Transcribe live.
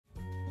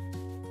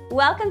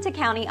Welcome to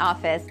County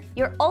Office,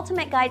 your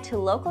ultimate guide to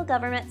local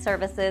government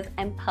services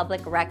and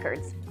public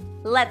records.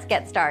 Let's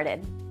get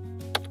started.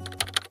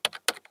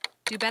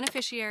 Do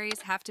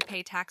beneficiaries have to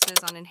pay taxes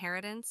on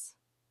inheritance?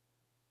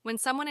 When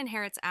someone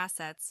inherits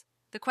assets,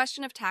 the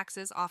question of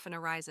taxes often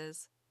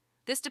arises.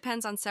 This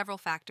depends on several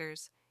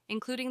factors,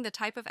 including the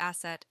type of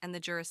asset and the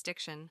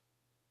jurisdiction.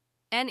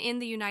 And in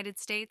the United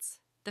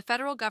States, the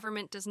federal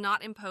government does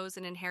not impose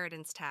an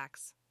inheritance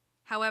tax.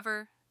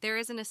 However, there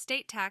is an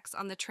estate tax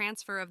on the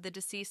transfer of the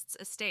deceased's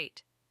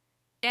estate.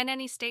 And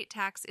any estate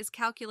tax is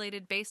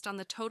calculated based on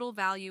the total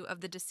value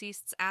of the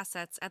deceased's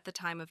assets at the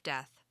time of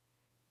death.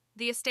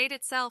 The estate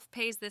itself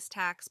pays this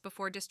tax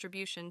before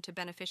distribution to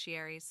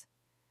beneficiaries.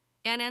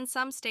 And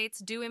some states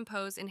do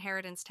impose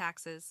inheritance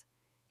taxes.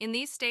 In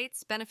these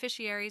states,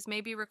 beneficiaries may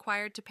be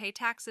required to pay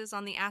taxes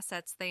on the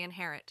assets they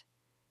inherit.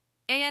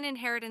 And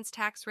inheritance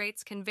tax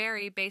rates can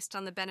vary based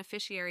on the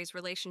beneficiary's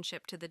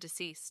relationship to the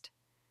deceased.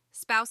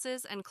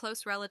 Spouses and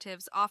close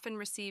relatives often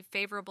receive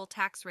favorable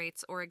tax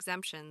rates or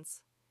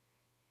exemptions.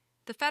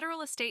 The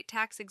federal estate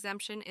tax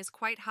exemption is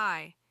quite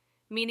high,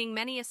 meaning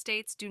many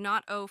estates do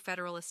not owe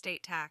federal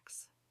estate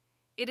tax.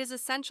 It is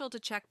essential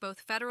to check both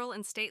federal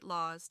and state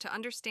laws to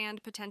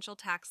understand potential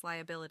tax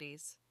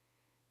liabilities.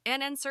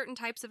 And certain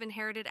types of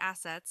inherited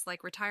assets,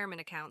 like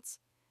retirement accounts,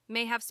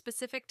 may have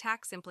specific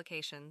tax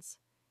implications.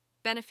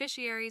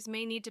 Beneficiaries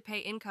may need to pay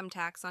income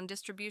tax on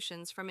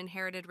distributions from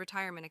inherited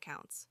retirement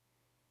accounts.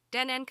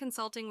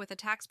 Consulting with a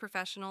tax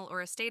professional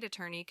or estate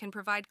attorney can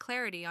provide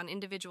clarity on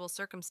individual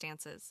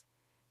circumstances.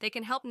 They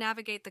can help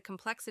navigate the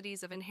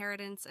complexities of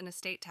inheritance and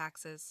estate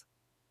taxes.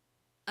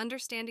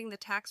 Understanding the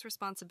tax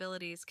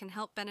responsibilities can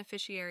help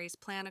beneficiaries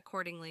plan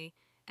accordingly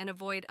and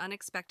avoid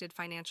unexpected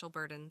financial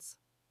burdens.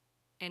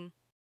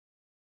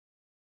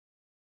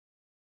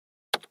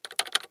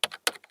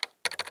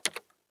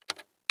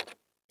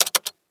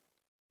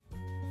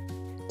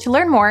 To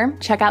learn more,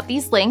 check out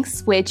these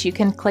links, which you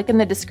can click in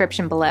the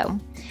description below.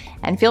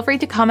 And feel free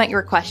to comment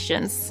your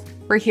questions.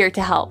 We're here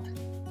to help.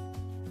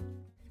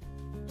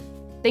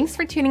 Thanks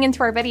for tuning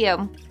into our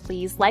video.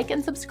 Please like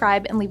and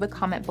subscribe and leave a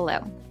comment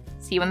below.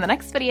 See you in the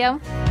next video.